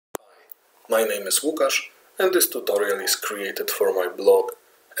my name is Łukasz and this tutorial is created for my blog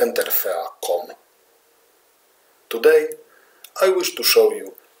enterfea.com. Today I wish to show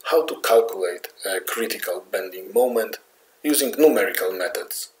you how to calculate a critical bending moment using numerical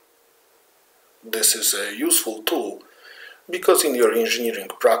methods. This is a useful tool because in your engineering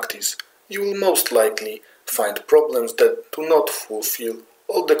practice you will most likely find problems that do not fulfill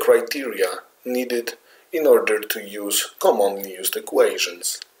all the criteria needed in order to use commonly used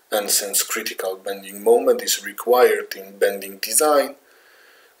equations. And since critical bending moment is required in bending design,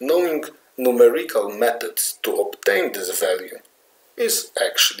 knowing numerical methods to obtain this value is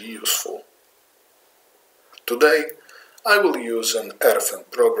actually useful. Today I will use an RFEM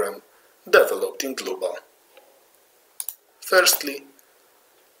program developed in Global. Firstly,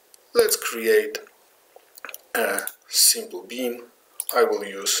 let's create a simple beam. I will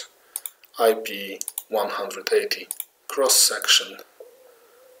use IP 180 cross-section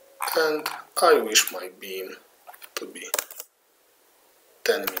and I wish my beam to be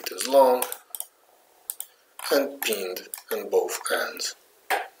 10 meters long and pinned on both ends.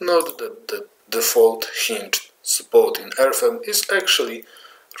 Note that the default hinged support in RFEM is actually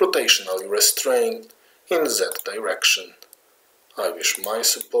rotationally restrained in Z direction. I wish my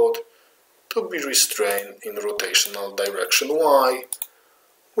support to be restrained in rotational direction Y,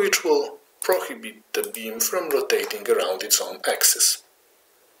 which will prohibit the beam from rotating around its own axis.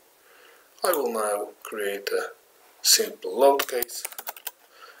 I will now create a simple load case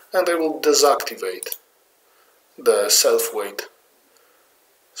and I will deactivate the self-weight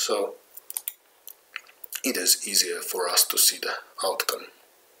so it is easier for us to see the outcome.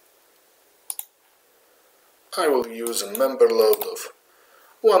 I will use a member load of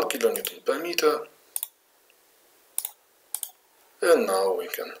 1 kN per meter and now we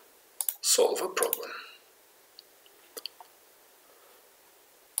can solve a problem.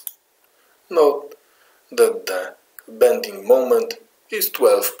 Note that the bending moment is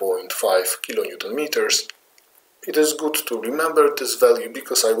 12.5 kN. It is good to remember this value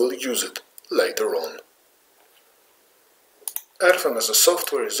because I will use it later on. RFEM as a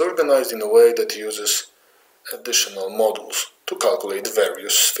software is organized in a way that uses additional modules to calculate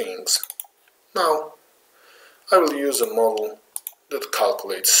various things. Now, I will use a model that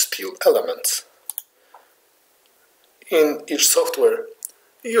calculates steel elements. In each software,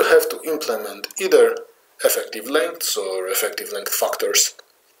 you have to implement either effective lengths or effective length factors,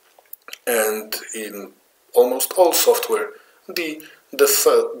 and in almost all software the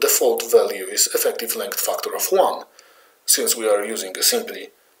default value is effective length factor of 1. Since we are using a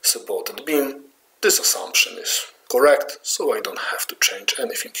simply supported beam, this assumption is correct, so I don't have to change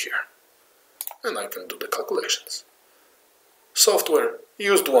anything here. And I can do the calculations. Software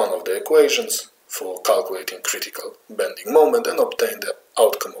used one of the equations for calculating critical bending moment and obtained the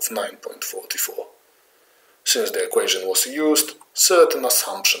outcome of 9.44. Since the equation was used, certain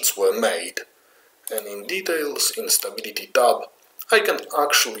assumptions were made, and in Details in Stability tab, I can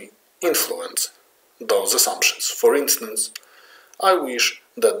actually influence those assumptions. For instance, I wish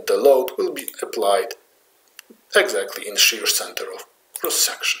that the load will be applied exactly in shear center of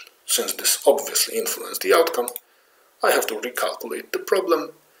cross-section. Since this obviously influenced the outcome, I have to recalculate the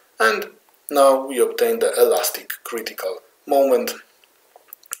problem, and now we obtain the elastic critical moment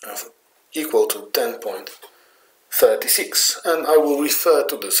equal to 10.36, and I will refer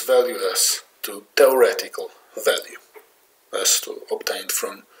to this value as to theoretical value, as to obtained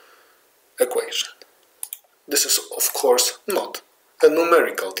from equation. This is of course not a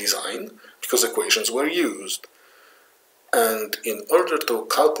numerical design, because equations were used, and in order to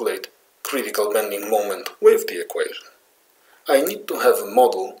calculate critical bending moment with the equation, I need to have a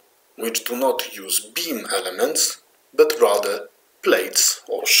model which do not use beam elements, but rather plates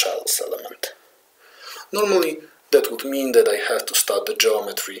or shells element. Normally that would mean that I have to start the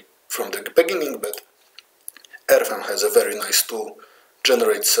geometry from the beginning, but RFEM has a very nice tool,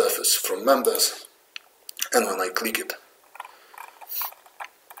 generate surface from members, and when I click it,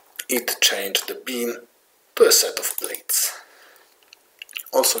 it changed the beam to a set of plates.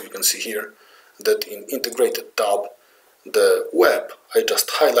 Also you can see here that in integrated tab, the web I just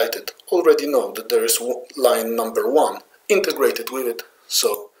highlighted already know that there is line number 1 integrated with it,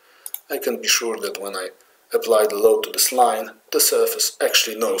 so I can be sure that when I apply the load to this line, the surface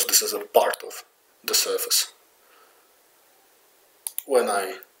actually knows this is a part of the surface. When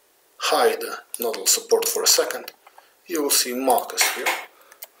I hide the nodal support for a second, you will see markers here.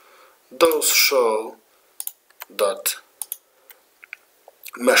 Those show that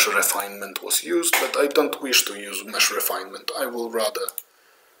mesh refinement was used, but I don't wish to use mesh refinement. I will rather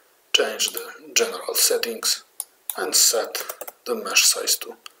change the general settings and set the mesh size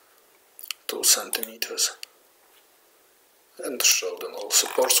to centimeters. And show them all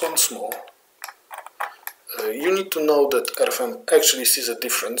supports once more. You need to know that RFEM actually sees a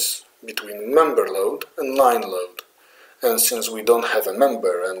difference between member load and line load. And since we don't have a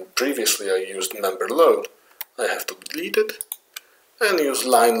member and previously I used member load, I have to delete it and use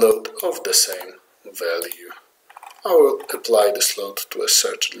line load of the same value. I will apply this load to a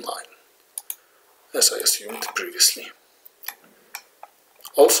searched line, as I assumed previously.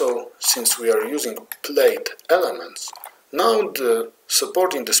 Also, since we are using plate elements, now the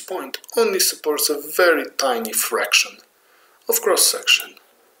supporting this point only supports a very tiny fraction of cross-section.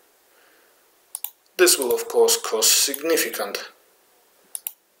 This will of course cause significant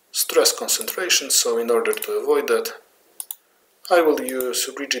stress concentration, so in order to avoid that, I will use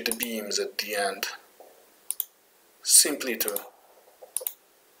rigid beams at the end, simply to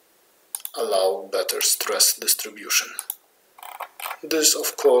allow better stress distribution. This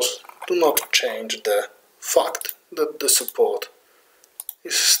of course do not change the fact that the support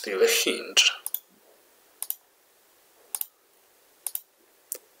is still a hinge.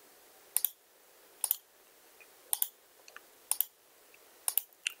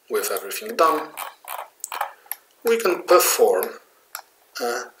 With everything done, we can perform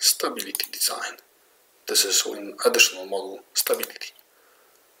a stability design. This is in additional model stability.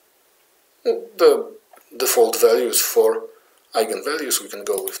 The default values for eigenvalues, we can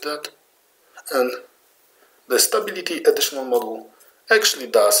go with that. And the stability additional model actually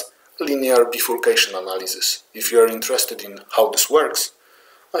does linear bifurcation analysis. If you are interested in how this works,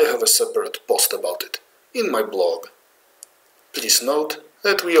 I have a separate post about it in my blog. Please note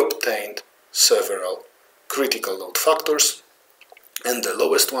that we obtained several critical load factors, and the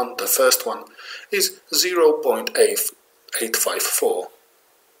lowest one, the first one, is 0.854.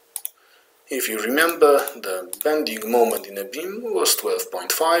 If you remember, the bending moment in a beam was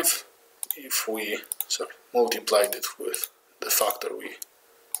 12.5. If we multiplied it with the factor we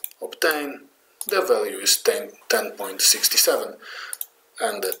obtain, the value is 10.67,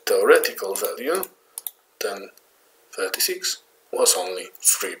 and the theoretical value, 10.36, was only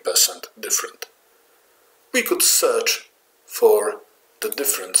 3% different. We could search for the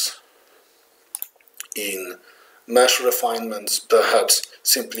difference in mesh refinements, perhaps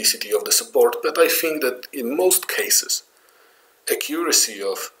simplicity of the support, but I think that in most cases accuracy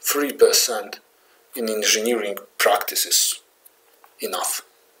of 3% in engineering practice is enough.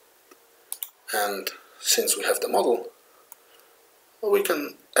 And since we have the model, we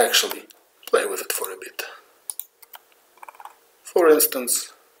can actually play with it for a bit. For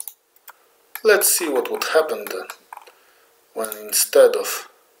instance, let's see what would happen then when instead of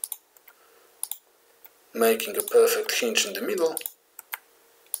making a perfect hinge in the middle,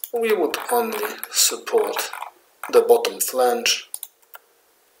 we would only support the bottom flange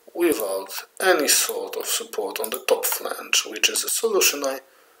without any sort of support on the top flange, which is a solution I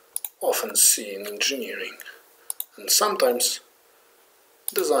often see in engineering. And sometimes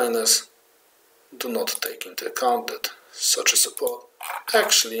designers do not take into account that such a support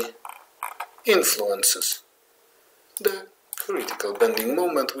actually influences the critical bending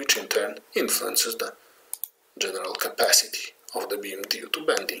moment, which in turn influences the general capacity of the beam due to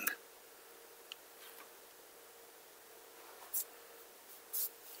bending.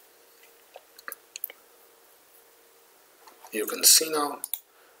 You can see now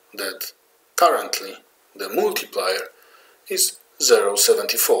that currently the multiplier is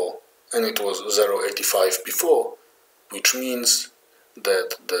 0.74 and it was 0.85 before, which means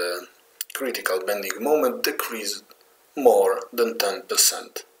that the critical bending moment decreased more than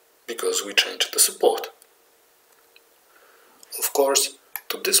 10% because we changed the support. Of course,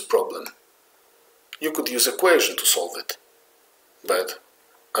 to this problem, you could use equation to solve it, but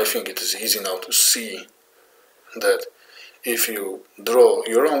I think it is easy now to see that if you draw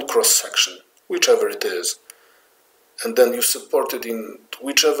your own cross-section, whichever it is, and then you support it in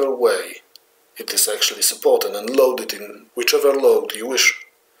whichever way it is actually supported and load it in whichever load you wish,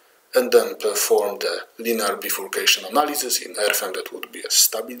 and then perform the linear bifurcation analysis in RFEM, that would be a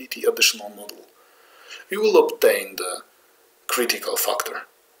stability additional model, you will obtain the critical factor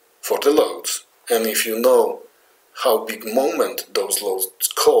for the loads. And if you know how big moment those loads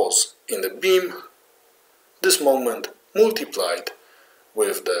cause in the beam, this moment multiplied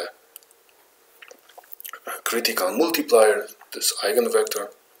with the critical multiplier, this eigenvector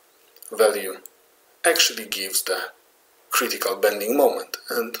value, actually gives the critical bending moment.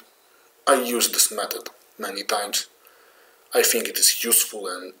 And I use this method many times. I think it is useful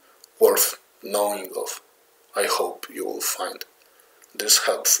and worth knowing of. I hope you will find this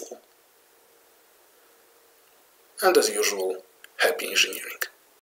helpful. And as usual, happy engineering.